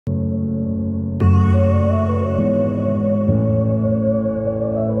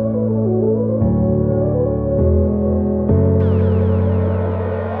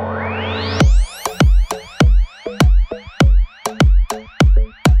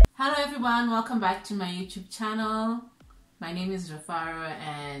Hello everyone, welcome back to my YouTube channel. My name is Rufaro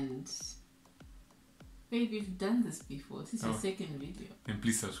and babe, you've done this before. This is your second video. And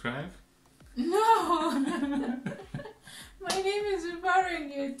please subscribe. No! My name is Rufaro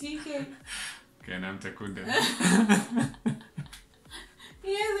and you're DK. Okay, and I'm Takunda.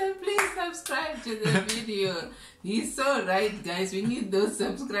 Yes, and please subscribe to the video. He's so right, guys. We need those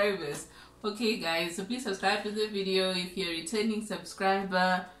subscribers. Okay, guys, so please subscribe to the video. If you're a returning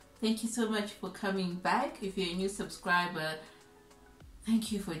subscriber, thank you so much for coming back. If you're a new subscriber,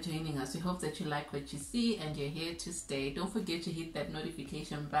 thank you for joining us. We hope that you like what you see and you're here to stay. Don't forget to hit that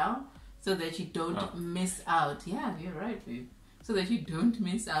notification bell so that you don't miss out. Yeah, you're right, babe. So that you don't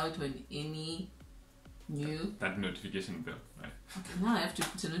miss out on any new... That notification bell, right? Okay, now I have to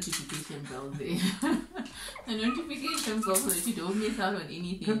put a notification bell there. A notification bell so that you don't miss out on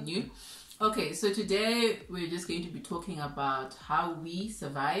anything new. Okay, so today we're just going to be talking about how we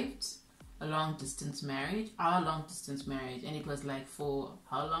survived a long distance marriage, our long distance marriage, and it was like for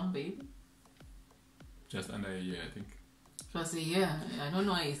how long, babe? Just under a year, I think. It was a year. I don't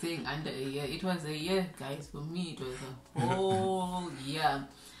know why you're saying under a year. It was a year, guys. For me, it was a whole year.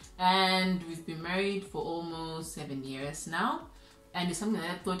 And we've been married for almost 7 years now. And it's something that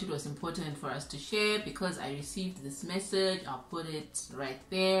I thought it was important for us to share because I received this message. I'll put it right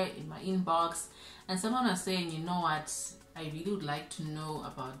there in my inbox. And someone was saying, you know what, I really would like to know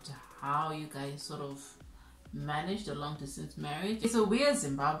about how you guys sort of managed a long distance marriage. So we are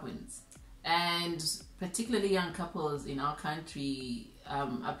Zimbabweans, and particularly young couples in our country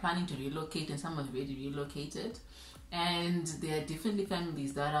are planning to relocate, and some have already relocated. And there are definitely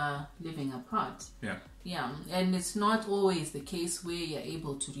families that are living apart. Yeah, and it's not always the case where you're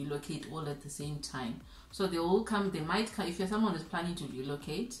able to relocate all at the same time. So they all come, they might come, if you're someone who's planning to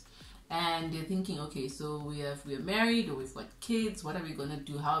relocate and they're thinking, okay, so we're married or we've got kids, what are we going to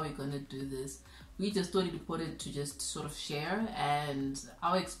do? How are we going to do this? We just thought it important to just sort of share and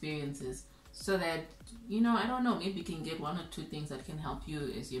our experiences so that, you know, I don't know, maybe you can get one or two things that can help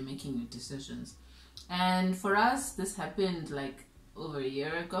you as you're making your decisions. And for us, this happened like over a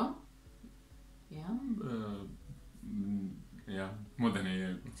year ago. Yeah. Yeah, more than a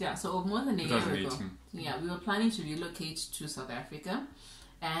year ago. Yeah, so more than a year ago. Yeah, we were planning to relocate to South Africa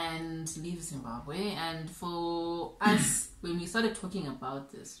and leave Zimbabwe. And for us, when we started talking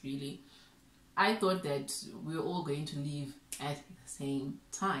about this, really, I thought that we were all going to leave at the same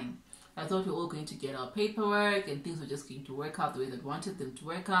time. I thought we were all going to get our paperwork and things were just going to work out the way that we wanted them to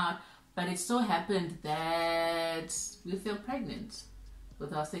work out. But it so happened that we fell pregnant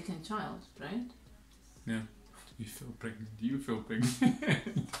with our second child, right? Yeah, we fell pregnant. You fell pregnant.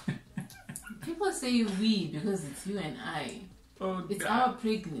 People say we because it's you and I. Oh, it's our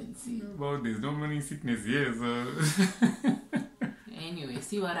pregnancy. Well, there's no morning sickness here, so... Anyway,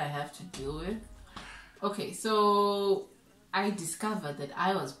 see what I have to deal with? Okay, so I discovered that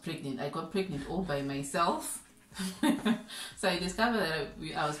I was pregnant. I got pregnant all by myself. So I discovered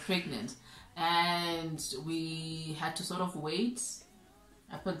that I was pregnant, and we had to sort of wait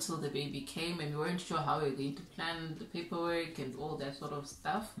up until the baby came, and we weren't sure how we were going to plan the paperwork and all that sort of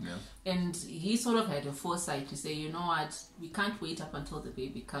stuff. Yeah. And he sort of had a foresight to say, you know what, we can't wait up until the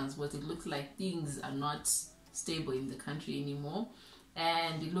baby comes, because it looks like things are not stable in the country anymore,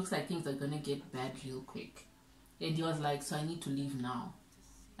 and it looks like things are going to get bad real quick. And he was like, so I need to leave now.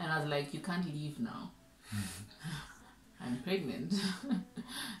 And I was like, you can't leave now. I'm pregnant.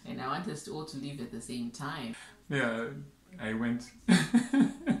 And I want us all to leave at the same time. Yeah, I went.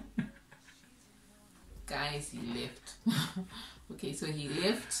 Guys, he left. Okay, so he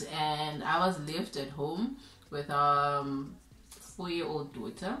left and I was left at home with our 4-year-old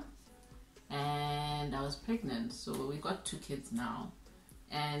daughter, and I was pregnant. So we got 2 kids now,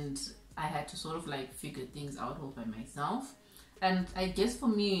 and I had to sort of like figure things out all by myself. And I guess for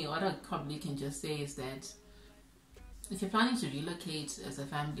me, what I probably can just say is that if you're planning to relocate as a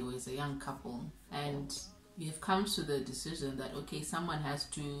family or as a young couple, and you've come to the decision that, okay, someone has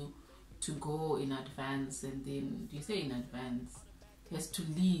to go in advance, and then, do you say in advance? Has to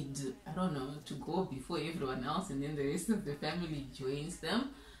lead, I don't know, to go before everyone else, and then the rest of the family joins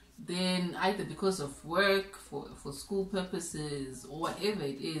them, then either because of work, for school purposes, or whatever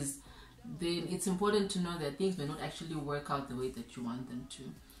it is, then it's important to know that things may not actually work out the way that you want them to.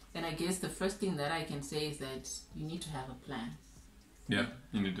 And I guess the first thing that I can say is that you need to have a plan. Yeah,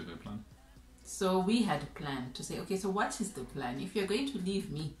 you need to have a plan. So we had a plan to say, okay, so what is the plan? If you're going to leave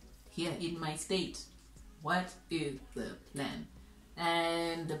me here in my state, what is the plan?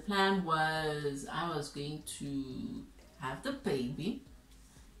 And the plan was I was going to have the baby,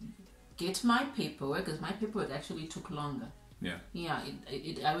 get my paperwork, because my paperwork actually took longer. Yeah. Yeah,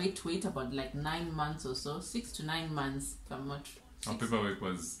 I wait about like 9 months or so, 6 to 9 months if I'm not. Our paperwork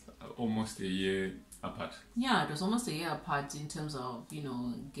was almost a year apart. Yeah, it was almost a year apart in terms of, you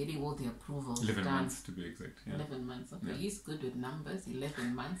know, getting all the approvals 11 done. months to be exact. Yeah. 11 months. Okay, Yeah. he's good with numbers.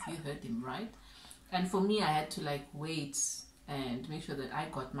 11 months. You heard him right. And for me, I had to like wait and make sure that I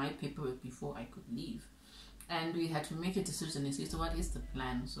got my paperwork before I could leave. And we had to make a decision and say, so what is the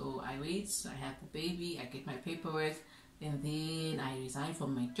plan? So I wait, I have the baby, I get my paperwork, and then I resign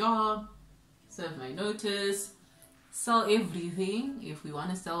from my job, serve my notice, sell everything if we want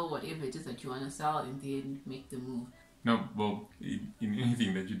to sell whatever it is that you want to sell, and then make the move. No, well, in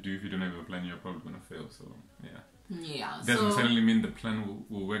anything that you do, if you don't have a plan, you're probably going to fail. So, yeah. Yeah. Doesn't necessarily mean the plan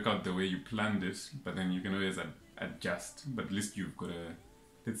will work out the way you planned it, but then you can always adjust. But at least you've got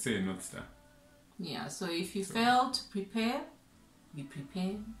let's say, a North Star. Yeah, so if you fail to prepare, be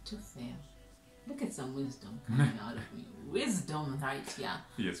prepared to fail. Look at some wisdom coming out of me. Wisdom right here.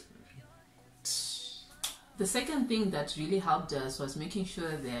 Yes. The second thing that really helped us was making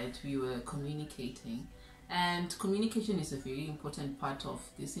sure that we were communicating. And communication is a very important part of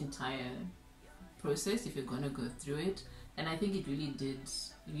this entire process if you're going to go through it. And I think it really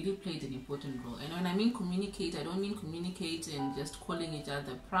played an important role. And when I mean communicate, I don't mean communicate and just calling each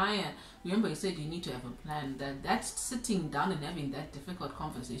other prior. Remember, you said you need to have a plan. That's sitting down and having that difficult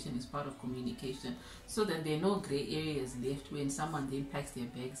conversation is part of communication, so that there are no gray areas left when someone then packs their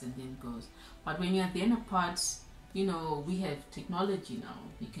bags and then goes. But when you're then apart, you know, we have technology now.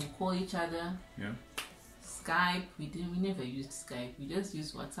 We can call each other. Yeah. Skype. We never used Skype. We just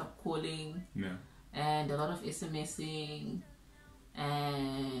used WhatsApp calling. Yeah. And a lot of SMSing,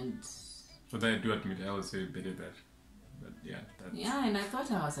 and but I do admit I was very bad at that. But yeah, yeah, and I thought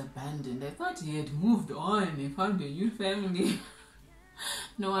I was abandoned. I thought he had moved on and found a new family.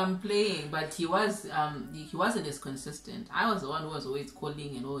 No, I'm playing, but he wasn't as consistent. I was the one who was always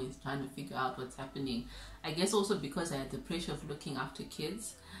calling and always trying to figure out what's happening. I guess also because I had the pressure of looking after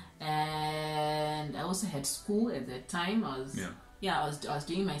kids, and I also had school at that time. I was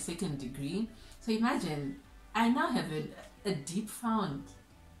doing my second degree. So imagine, I now have a deep found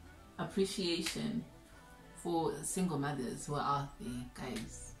appreciation for single mothers who are out there.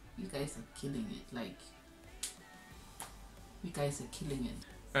 Guys, you guys are killing it. Like, you guys are killing it.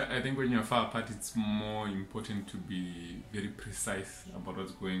 I think when you're far apart, it's more important to be very precise about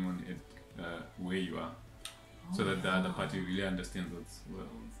what's going on at where you are, so that the other party really understands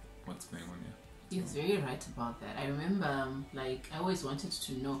what's going on. Yeah. He's very right about that. I remember, like, I always wanted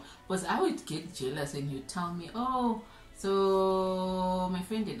to know, because I would get jealous when you tell me, oh, so my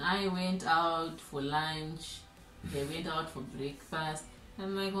friend and I went out for lunch, they went out for breakfast.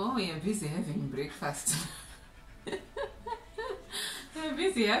 I'm like, oh, you're busy having breakfast. You're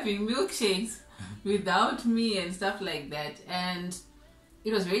busy having milkshakes without me and stuff like that. And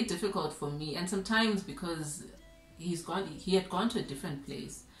it was very difficult for me. And sometimes because he had gone to a different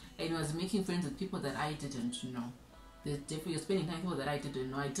place, and he was making friends with people that I didn't know. He was spending time with people that I didn't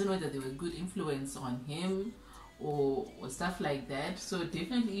know. I didn't know that they were good influence on him or stuff like that. So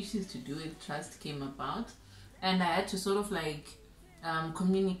definitely issues to do with trust came about. And I had to sort of like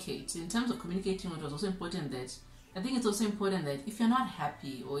communicate. In terms of communicating, it was also important that, I think it's also important that if you're not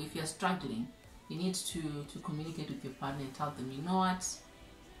happy or if you're struggling, you need to communicate with your partner and tell them, you know what,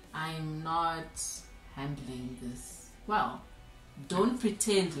 I'm not handling this well. Don't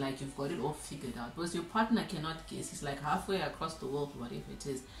pretend like you've got it all figured out, because your partner cannot guess. He's like halfway across the world, whatever it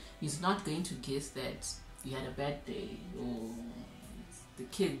is. He's not going to guess that you had a bad day or the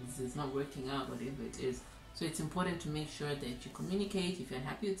kids is not working out, whatever it is. So it's important to make sure that you communicate if you're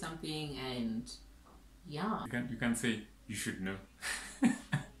unhappy with something, and yeah. You can't say you should know.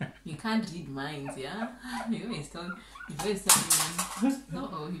 You can't read minds, yeah? You always tell me.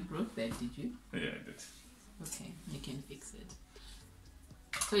 Oh, you broke that, did you? Yeah, I did. Okay, you can fix it.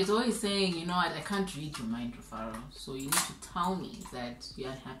 So he's always saying, you know what, I can't read your mind, Rufaro. So you need to tell me that you're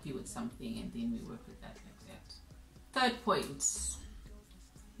unhappy with something, and then we work with that like that. Third point,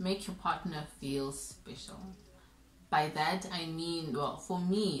 make your partner feel special. By that I mean, well, for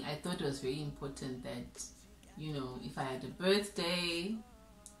me, I thought it was very important that, you know, if I had a birthday,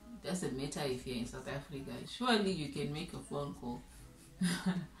 doesn't matter if you're in South Africa, surely you can make a phone call.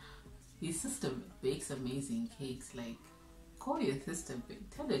 His sister bakes amazing cakes. Like, call your sister,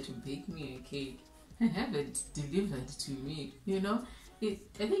 tell her to bake me a cake and have it delivered to me. You know, I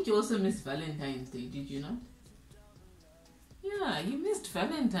think you also missed Valentine's Day. Did you not? Yeah, you missed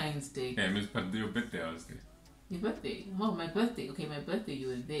Valentine's Day. Yeah, I missed, but your birthday I was there. Your birthday? Well, my birthday. Okay, my birthday you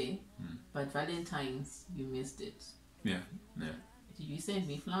were there, but Valentine's you missed it. Yeah. Did you send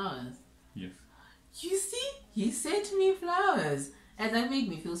me flowers? Yes. You see, he sent me flowers. And that made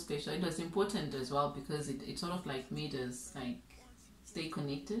me feel special. It was important as well because it sort of like made us like stay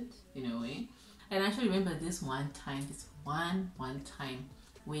connected in a way. And I actually remember this one time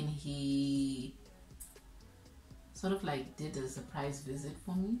when he sort of like did a surprise visit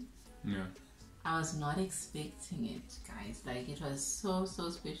for me. Yeah. I was not expecting it, guys. Like, it was so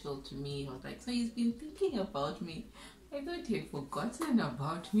special to me. I was like, so he's been thinking about me. I thought he had forgotten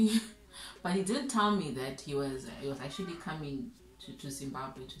about me. But he didn't tell me that he was actually coming to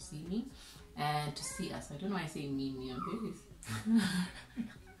Zimbabwe to see me and to see us. I don't know why I say me, I'm very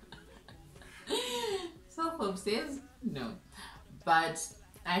self-obsessed. No. But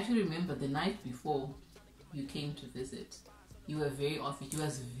I actually remember the night before you came to visit, you were very offish. He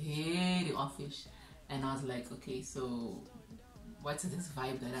was very offish. And I was like, okay, so what's this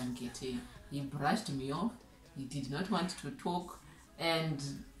vibe that I'm getting? He brushed me off. He did not want to talk. And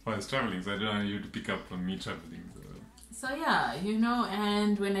I was traveling, so I don't want you to pick up on me traveling. So yeah, you know,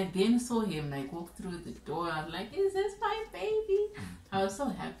 and when I then saw him like walk through the door, I was like, is this my baby? I was so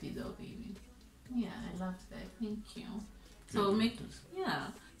happy though, baby. Yeah, I loved that. Thank you. So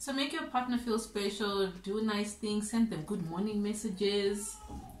make your partner feel special, do nice things, send them good morning messages,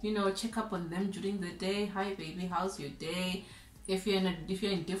 you know, check up on them during the day. Hi baby, how's your day? If you're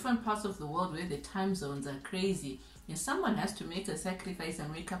in different parts of the world where the time zones are crazy, and someone has to make a sacrifice and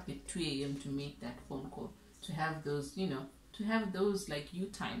wake up at 2 a.m. to make that phone call, to have those, you know, to have those like you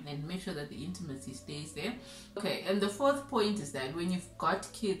time and make sure that the intimacy stays there. Okay, and the fourth point is that when you've got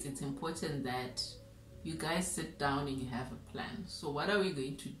kids, it's important that you guys sit down and you have a plan. So what are we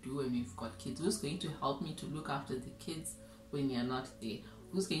going to do when we've got kids? Who's going to help me to look after the kids when you're not there?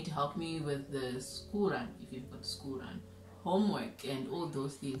 Who's going to help me with the school run, if you've got school run, homework and all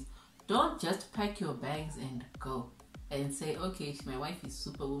those things? Don't just pack your bags and go and say, okay, my wife is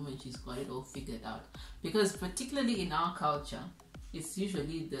superwoman, she's got it all figured out. Because particularly in our culture, it's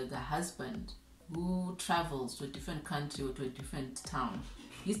usually the husband who travels to a different country or to a different town.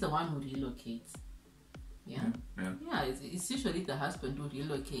 He's the one who relocates. Yeah, it's usually the husband who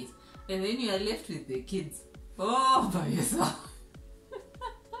relocates. And then you are left with the kids all by yourself.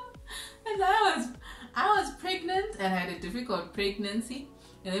 And I was pregnant and I had a difficult pregnancy.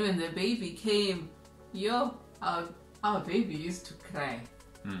 And then when the baby came, our baby used to cry.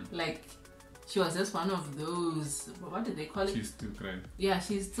 Like, she was just one of those, what do they call it? She still cries. Yeah,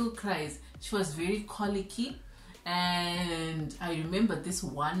 she still cries. She was very colicky. And I remember this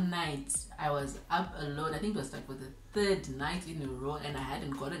one night, I was up alone. I think it was like for the third night in a row, and I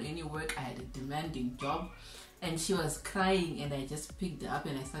hadn't gotten any work. I had a demanding job. And she was crying, and I just picked her up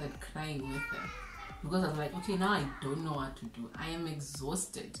and I started crying with her. Because I was like, okay, now I don't know what to do. I am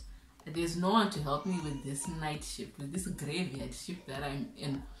exhausted. There's no one to help me with this night shift, with this graveyard shift that I'm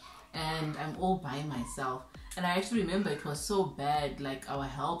in, and I'm all by myself. And I actually remember it was so bad, like our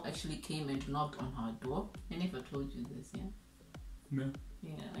help actually came and knocked on her door. I never told you this, yeah? No.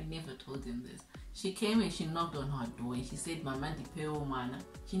 Yeah, I never told him this. She came and she knocked on her door and she said, Mama, I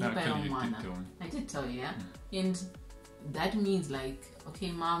did tell you, yeah? And that means like,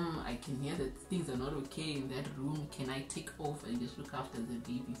 okay, Mom, I can hear that things are not okay in that room. Can I take over and just look after the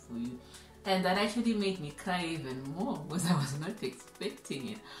baby for you? And that actually made me cry even more because I was not expecting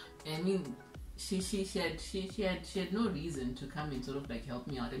it. I mean, she had no reason to come and sort of like help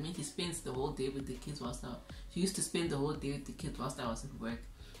me out. I mean, she spends the whole day with the kids she used to spend the whole day with the kids whilst I was at work.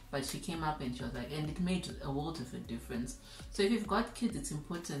 But she came up and she was like, and it made a world of a difference. So if you've got kids, it's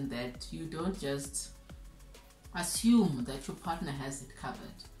important that you don't just assume that your partner has it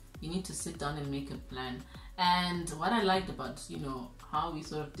covered. You need to sit down and make a plan. And what I liked about, you know, how we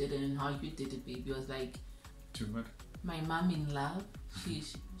sort of did it and how you did it, baby, was like, my mom-in-law,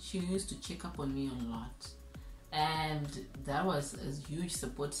 she used to check up on me a lot. And that was a huge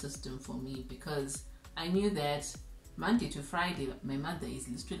support system for me because I knew that Monday to Friday, my mother is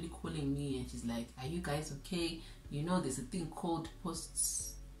literally calling me and she's like, are you guys okay? You know, there's a thing called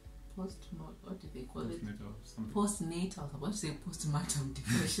what do they call it? Postnatal. I want to say postpartum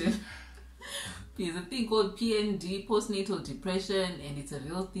depression. There's a thing called PND, postnatal depression, and it's a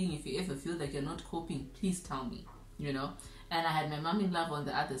real thing. If you ever feel like you're not coping, please tell me, you know. And I had my mom-in-law on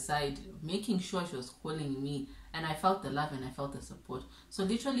the other side, making sure she was calling me, and I felt the love and I felt the support. So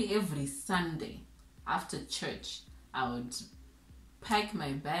literally every Sunday after church, I would pack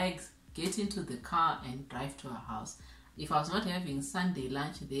my bags, get into the car, and drive to her house. If I was not having Sunday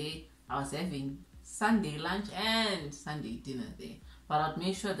lunch there, I was having Sunday lunch and Sunday dinner there. But I'd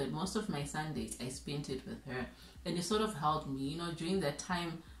make sure that most of my Sundays I spent it with her. And it sort of helped me, you know, during that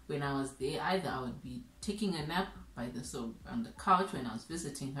time when I was there, either I would be taking a nap on the couch when I was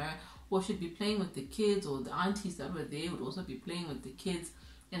visiting her, or she'd be playing with the kids, or the aunties that were there would also be playing with the kids.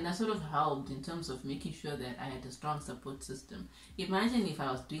 And that sort of helped in terms of making sure that I had a strong support system. Imagine if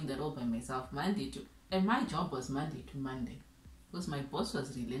I was doing that all by myself, and my job was Monday to Monday, because my boss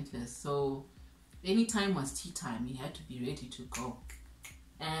was relentless. So anytime was tea time, you had to be ready to go.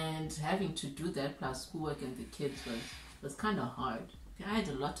 And having to do that plus schoolwork and the kids was kind of hard. I had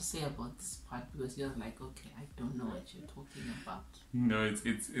a lot to say about this part because you're like, okay, I don't know what you're talking about. No,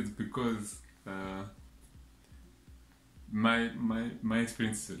 it's because my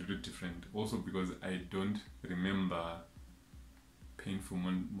experience is a little different. Also because I don't remember painful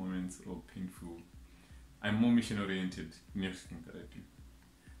moments or painful. I'm more mission oriented in everything that I do.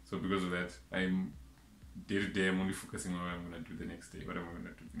 So because of that, I'm day to day. I'm only focusing on what I'm gonna do the next day, what I'm gonna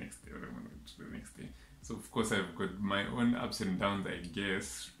do the next day, what I'm gonna do the next day. So of course I've got my own ups and downs, I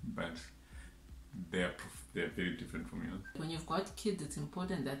guess, but they're very different from yours. When you've got kids, it's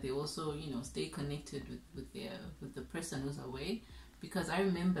important that they also, stay connected with the person who's away. Because I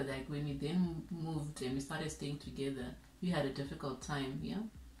remember that when we then moved and we started staying together, we had a difficult time,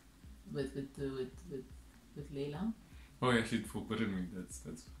 with Layla. Oh yeah, she'd forgotten me. That's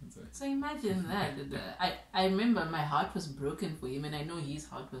So imagine that. I remember my heart was broken for him, and I know his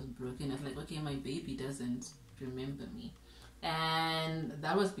heart was broken. I was like, okay, my baby doesn't remember me. And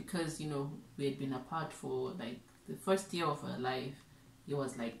that was because, we had been apart for like the first year of her life. He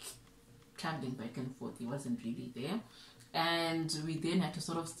was like traveling back and forth. He wasn't really there. And we then had to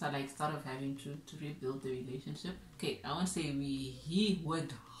sort of having to rebuild the relationship. Okay, I won't say he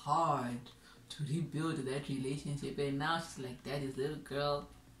worked hard to rebuild that relationship, and now she's like, dad is little girl,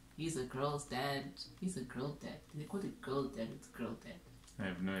 he's a girl's dad, he's a girl dad. They call it girl dad, it's girl dad. I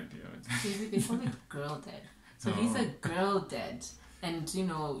have no idea. They call it girl dad. So he's a girl dad, and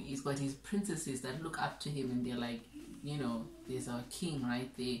he's got his princesses that look up to him, and they're like, there's our king right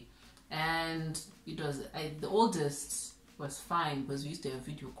there. And the oldest was fine because we used to have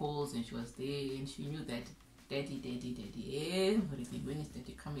video calls, and she was there, and she knew that daddy, everything. When is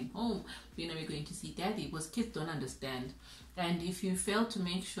daddy coming home? When are we going to see daddy? Because kids don't understand. And if you fail to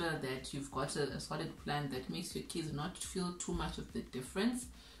make sure that you've got a solid plan that makes your kids not feel too much of the difference,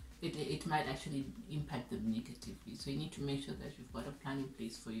 it might actually impact them negatively. So you need to make sure that you've got a plan in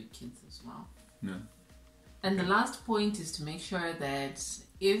place for your kids as well. Yeah. And the last point is to make sure that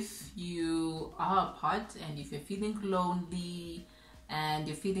if you are apart and if you're feeling lonely, and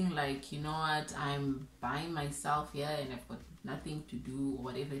you're feeling like, I'm by myself here and I've got nothing to do or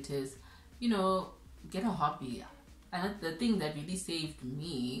whatever it is, get a hobby. And the thing that really saved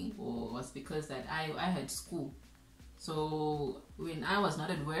me was because that I had school. So when I was not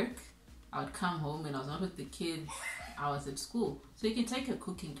at work, I would come home and I was not with the kids, I was at school. So you can take a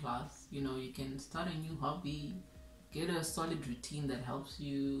cooking class, you can start a new hobby, get a solid routine that helps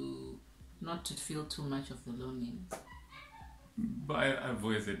you not to feel too much of the loneliness. But I've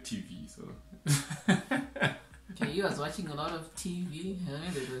always had TV, so. Okay, you was watching a lot of TV, huh?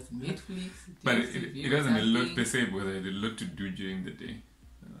 There was Netflix. But it doesn't a lot per se, because I had a lot to do during the day.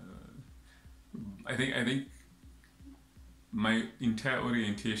 I think my entire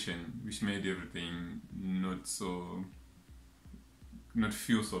orientation, which made everything not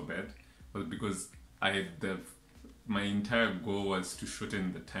feel so bad, was because my entire goal was to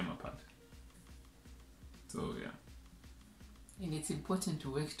shorten the time apart. So yeah. And it's important to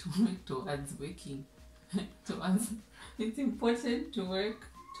work towards working. It's important to work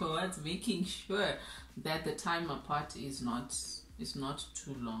towards making sure that the time apart is not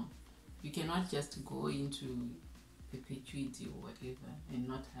too long. You cannot just go into perpetuity or whatever and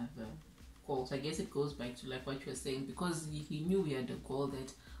not have a goal. So I guess it goes back to like what you were saying, because he knew we had a goal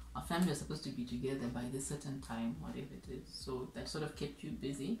that our family was supposed to be together by this certain time, whatever it is. So that sort of kept you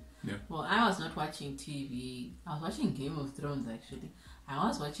busy. Yeah. Well, I was not watching TV. I was watching Game of Thrones, actually. I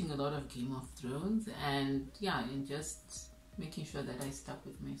was watching a lot of Game of Thrones, and just making sure that I stuck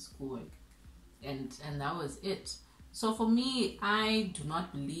with my schoolwork. And that was it. So for me, I do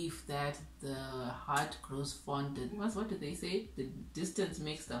not believe that the heart grows fonder. What did they say? The distance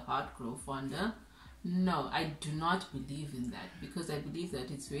makes the heart grow fonder. No, I do not believe in that, because I believe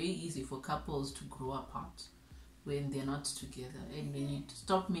that it's very easy for couples to grow apart when they're not together. And when you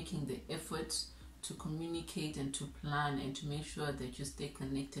stop making the effort to communicate and to plan and to make sure that you stay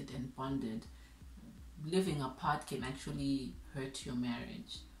connected and bonded, living apart can actually hurt your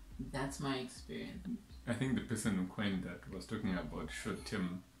marriage. That's my experience. I think the person who coined that was talking about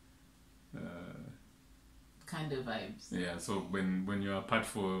short-term kind of vibes. Yeah, so when you're apart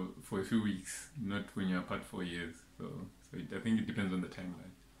for a few weeks, not when you're apart for years. So I think it depends on the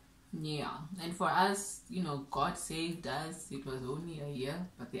timeline. Yeah, and for us, you know, God saved us. It was only a year,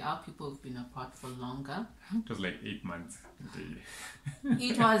 but there are people who've been apart for longer. It was like 8 months.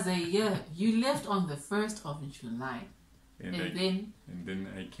 It was a year. You left on the 1st of July. And then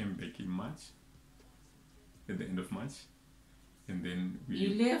I came back in March, at the end of March. And then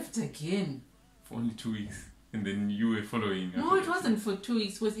you left again. For only 2 weeks. And then you were following. No, it wasn't for 2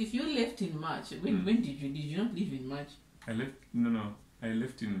 weeks. It was if you left in March. When did you not leave in March? I left, no. I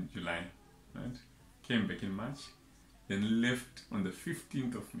left in July, right? Came back in March. Then left on the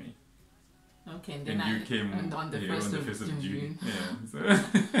 15th of May. Okay, and then you came on the 1st of June. Yeah. So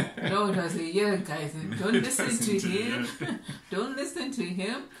no, it was a year, guys. And don't listen to him. Don't listen to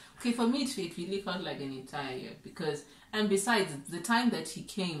him. Okay, for me, it really felt like an entire year because, and besides, the time that he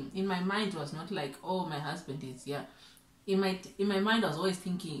came, in my mind was not like, oh, my husband is here. In my mind, I was always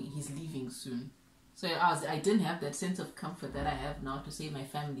thinking he's leaving soon. So I didn't have that sense of comfort that I have now to say my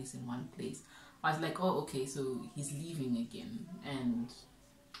family's in one place. I was like, oh, okay, so he's leaving again, and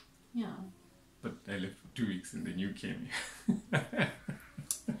yeah. But I left for 2 weeks and then you came.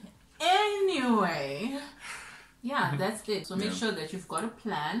 Anyway, yeah, that's it. So make sure that you've got a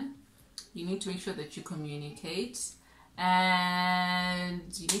plan. You need to make sure that you communicate. And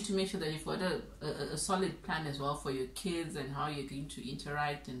you need to make sure that you've got a solid plan as well for your kids and how you're going to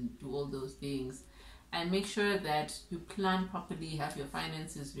interact and do all those things. And make sure that you plan properly, have your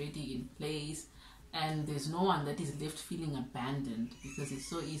finances ready in place, and there's no one that is left feeling abandoned, because it's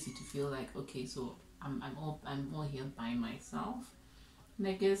so easy to feel like, okay, so I'm all here by myself. And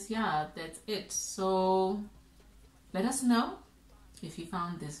I guess, yeah, that's it. So let us know if you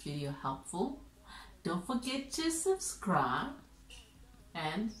found this video helpful. Don't forget to subscribe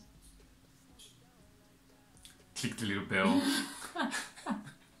and click the little bell.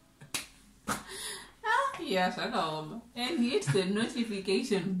 Yes, I know. And hit the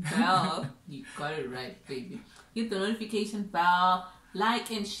notification bell. You got it right, baby. Hit the notification bell. Like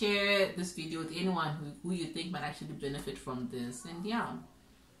and share this video with anyone who you think might actually benefit from this. And yeah,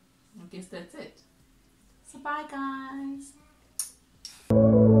 I guess that's it. So bye, guys.